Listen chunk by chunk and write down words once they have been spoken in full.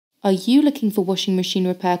Are you looking for washing machine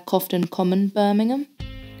repair Cofton Common, Birmingham?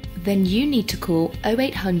 Then you need to call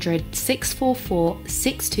 0800 644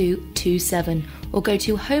 6227 or go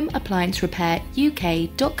to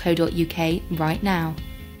homeappliancerepairuk.co.uk right now.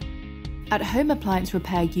 At Home Appliance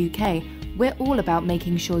Repair UK, we're all about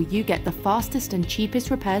making sure you get the fastest and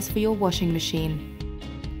cheapest repairs for your washing machine.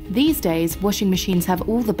 These days, washing machines have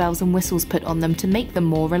all the bells and whistles put on them to make them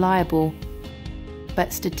more reliable.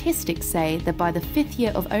 But statistics say that by the 5th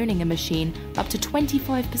year of owning a machine, up to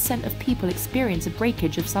 25% of people experience a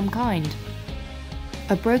breakage of some kind.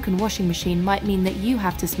 A broken washing machine might mean that you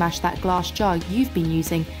have to smash that glass jar you've been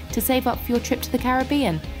using to save up for your trip to the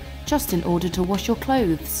Caribbean, just in order to wash your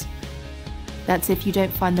clothes. That's if you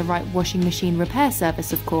don't find the right washing machine repair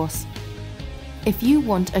service, of course. If you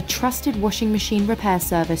want a trusted washing machine repair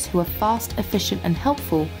service who are fast, efficient and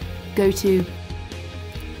helpful, go to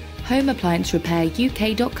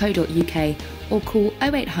homeappliancerepairuk.co.uk or call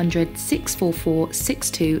 0800 644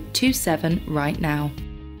 6227 right now.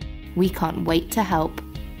 We can't wait to help.